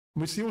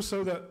We see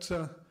also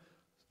that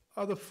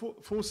other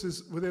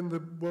forces within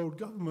the world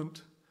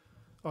government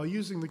are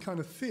using the kind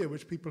of fear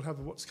which people have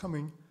of what's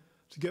coming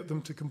to get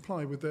them to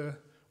comply with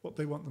what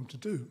they want them to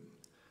do.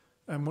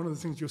 And one of the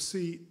things you'll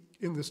see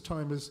in this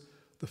time is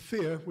the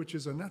fear, which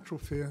is a natural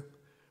fear,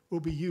 will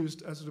be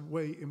used as a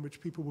way in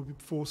which people will be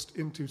forced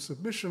into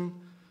submission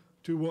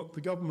to what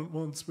the government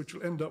wants, which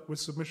will end up with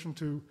submission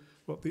to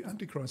what the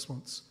Antichrist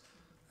wants.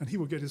 And he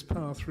will get his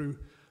power through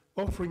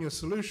offering a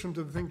solution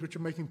to the things which are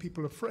making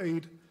people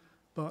afraid,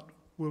 but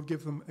will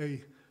give them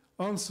an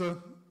answer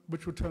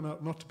which will turn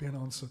out not to be an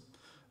answer,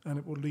 and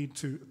it will lead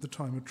to the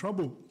time of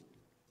trouble.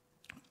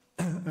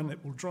 And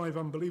it will drive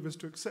unbelievers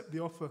to accept the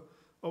offer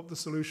of the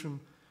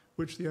solution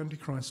which the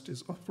Antichrist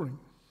is offering.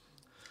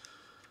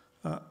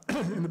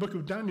 In the book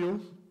of Daniel,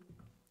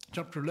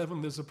 chapter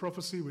 11, there's a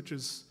prophecy which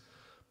is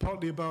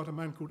partly about a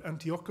man called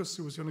Antiochus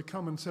who was going to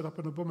come and set up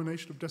an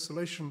abomination of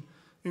desolation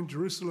in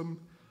Jerusalem,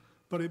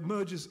 but it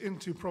merges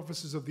into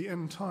prophecies of the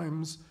end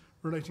times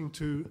relating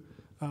to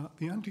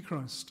the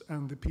Antichrist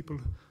and the people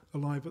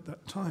alive at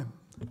that time.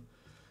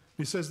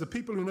 He says, the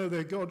people who know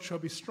their God shall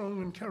be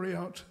strong and carry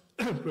out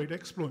great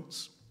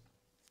exploits.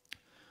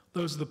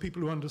 Those are the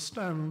people who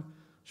understand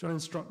shall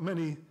instruct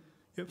many,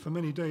 yet for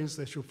many days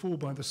they shall fall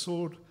by the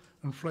sword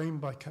and flame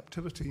by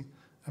captivity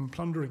and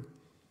plundering.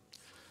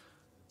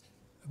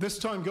 At this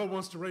time, God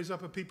wants to raise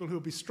up a people who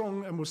will be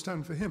strong and will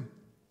stand for him.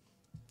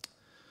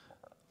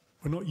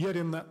 We're not yet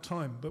in that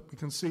time, but we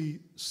can see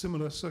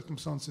similar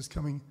circumstances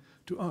coming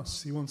to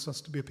us. He wants us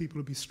to be a people who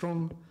will be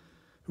strong,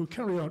 who will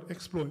carry out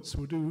exploits,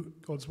 who will do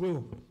God's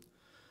will,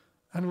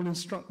 and will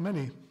instruct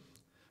many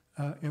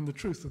in the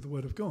truth of the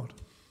Word of God.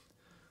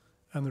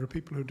 And there are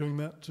people who are doing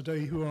that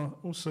today who are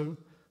also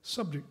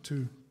subject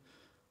to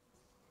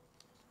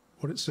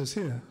what it says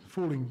here,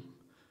 falling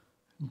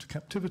into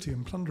captivity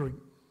and plundering.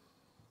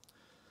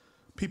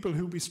 People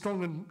who will be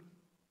strong and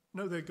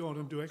know their God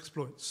and do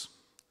exploits,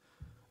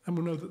 and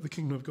will know that the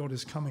kingdom of God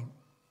is coming.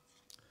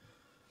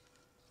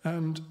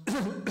 And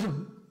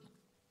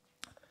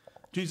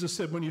Jesus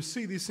said, when you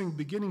see these things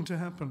beginning to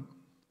happen,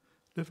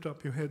 lift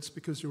up your heads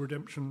because your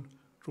redemption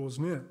draws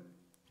near.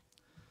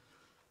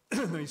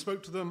 Then he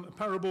spoke to them a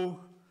parable.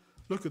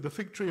 Look at the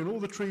fig tree and all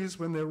the trees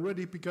when they're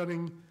already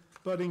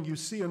budding, you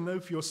see and know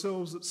for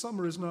yourselves that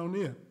summer is now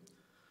near.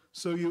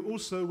 So you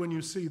also, when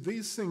you see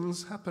these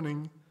things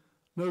happening,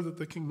 know that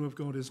the kingdom of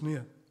God is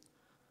near.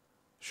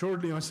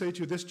 Assuredly, I say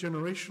to you, this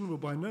generation will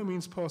by no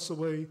means pass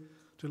away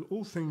till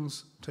all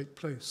things take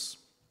place.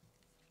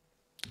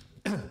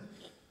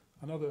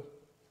 Another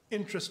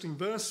interesting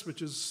verse,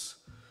 which is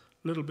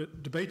a little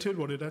bit debated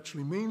what it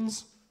actually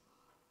means.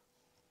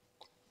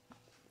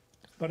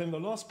 But in the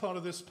last part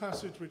of this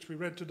passage, which we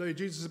read today,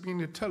 Jesus is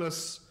beginning to tell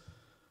us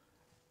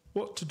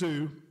what to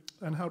do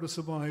and how to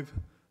survive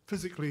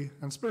physically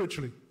and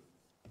spiritually.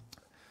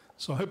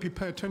 So I hope you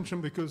pay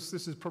attention because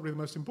this is probably the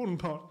most important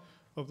part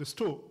of this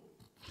talk.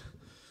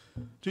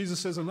 Jesus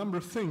says a number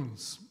of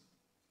things.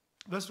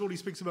 First of all, he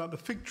speaks about the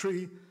fig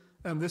tree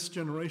and this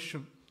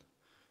generation.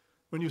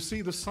 When you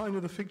see the sign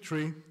of the fig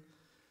tree,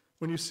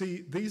 when you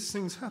see these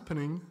things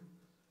happening,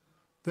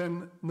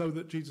 then know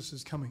that Jesus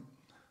is coming.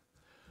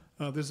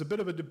 There's a bit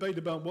of a debate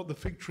about what the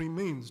fig tree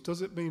means.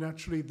 Does it mean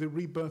actually the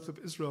rebirth of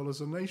Israel as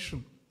a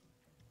nation?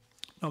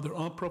 Now, there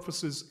are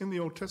prophecies in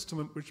the Old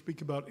Testament which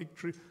speak about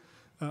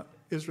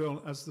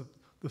Israel as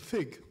the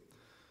fig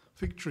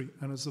tree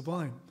and as the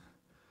vine.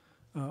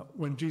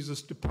 When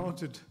Jesus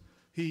departed,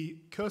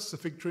 he cursed the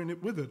fig tree and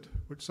it withered,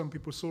 which some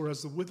people saw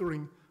as the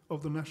withering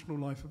of the national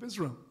life of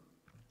Israel.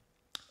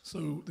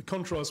 So the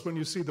contrast, when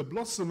you see the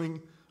blossoming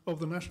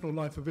of the national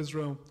life of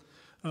Israel,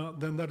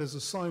 then that is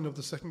a sign of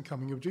the second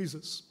coming of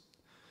Jesus.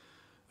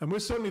 And we're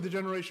certainly the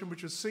generation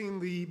which has seen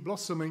the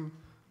blossoming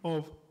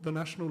of the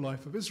national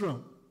life of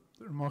Israel,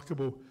 the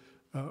remarkable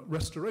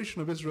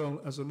restoration of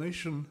Israel as a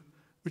nation,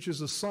 which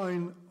is a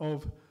sign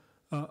of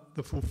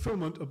the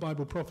fulfillment of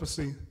Bible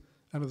prophecy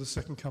and of the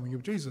second coming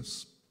of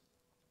Jesus.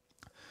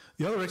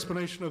 The other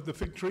explanation of the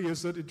fig tree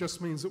is that it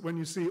just means that when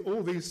you see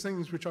all these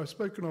things which I've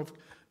spoken of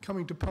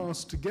coming to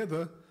pass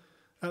together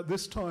at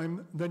this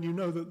time, then you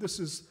know that this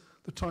is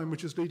the time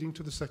which is leading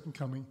to the second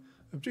coming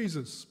of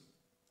Jesus.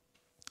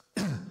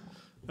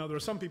 Now, there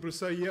are some people who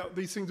say, yeah,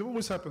 these things have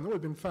always happened. There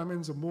have been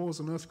famines and wars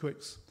and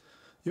earthquakes.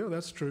 Yeah,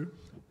 that's true.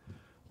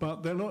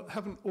 But they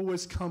haven't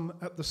always come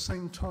at the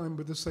same time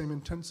with the same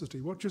intensity.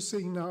 What you're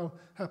seeing now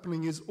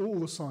happening is all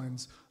the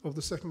signs of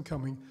the second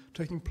coming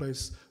taking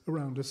place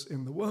around us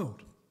in the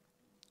world.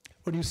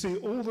 When you see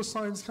all the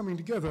signs coming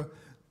together,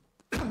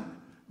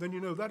 then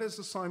you know that is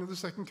the sign of the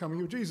second coming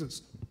of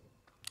Jesus.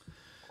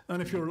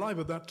 And if you're alive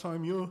at that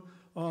time, you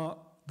are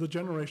the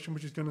generation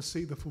which is going to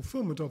see the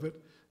fulfillment of it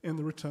in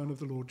the return of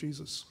the Lord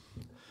Jesus.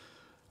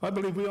 I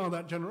believe we are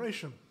that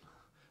generation,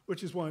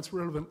 which is why it's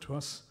relevant to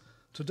us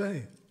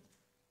today.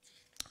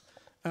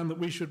 And that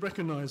we should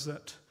recognize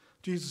that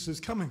Jesus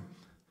is coming.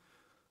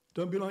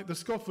 Don't be like the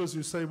scoffers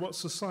who say,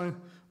 what's the sign?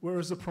 Where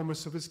is the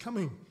promise of his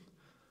coming?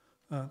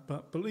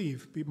 But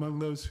believe, be among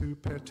those who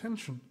pay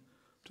attention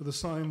to the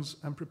signs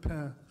and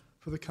prepare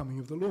for the coming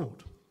of the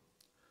Lord.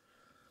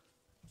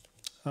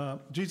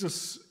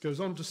 Jesus goes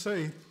on to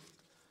say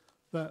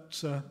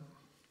that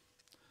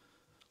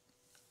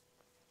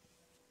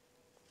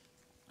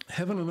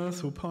heaven and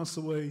earth will pass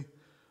away,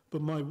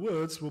 but my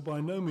words will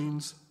by no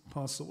means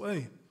pass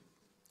away.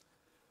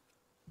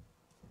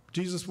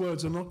 Jesus'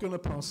 words are not going to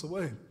pass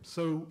away.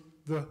 So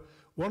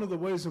one of the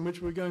ways in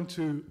which we're going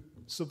to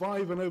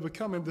survive and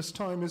overcome in this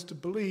time is to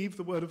believe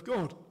the word of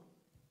God.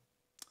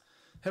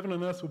 Heaven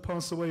and earth will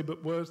pass away, but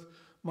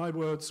my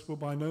words will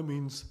by no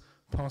means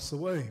pass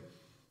away.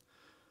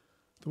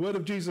 The word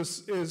of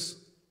Jesus is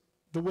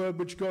the word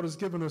which God has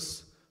given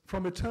us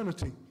from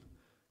eternity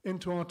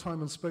into our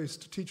time and space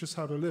to teach us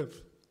how to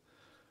live.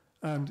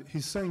 And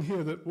he's saying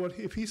here that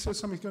if he says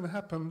something's going to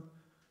happen,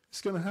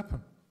 it's going to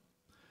happen.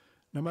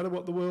 No matter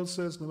what the world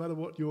says, no matter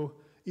what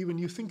even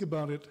you think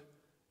about it,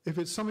 if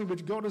it's something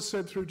which God has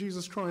said through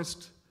Jesus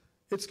Christ,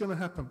 it's going to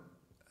happen.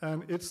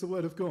 And it's the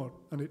word of God.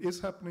 And it is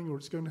happening, or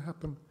it's going to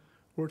happen,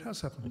 or it has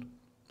happened.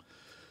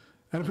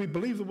 And if we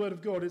believe the word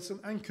of God, it's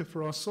an anchor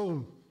for our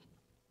soul.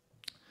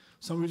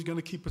 Something which is going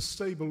to keep us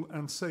stable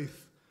and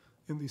safe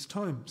in these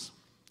times.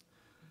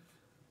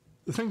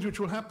 The things which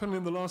will happen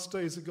in the last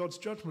days are God's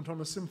judgment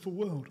on a sinful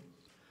world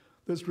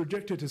that's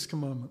rejected his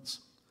commandments,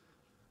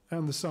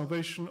 and the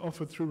salvation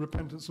offered through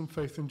repentance and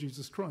faith in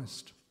Jesus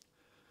Christ.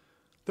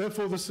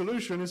 Therefore, the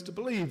solution is to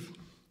believe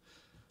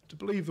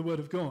the word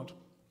of God,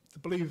 to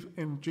believe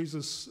in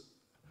Jesus,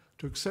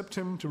 to accept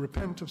him, to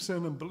repent of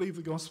sin and believe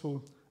the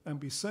gospel and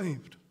be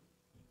saved.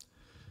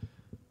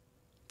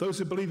 Those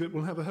who believe it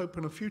will have a hope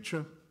and a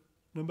future,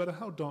 no matter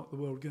how dark the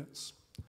world gets.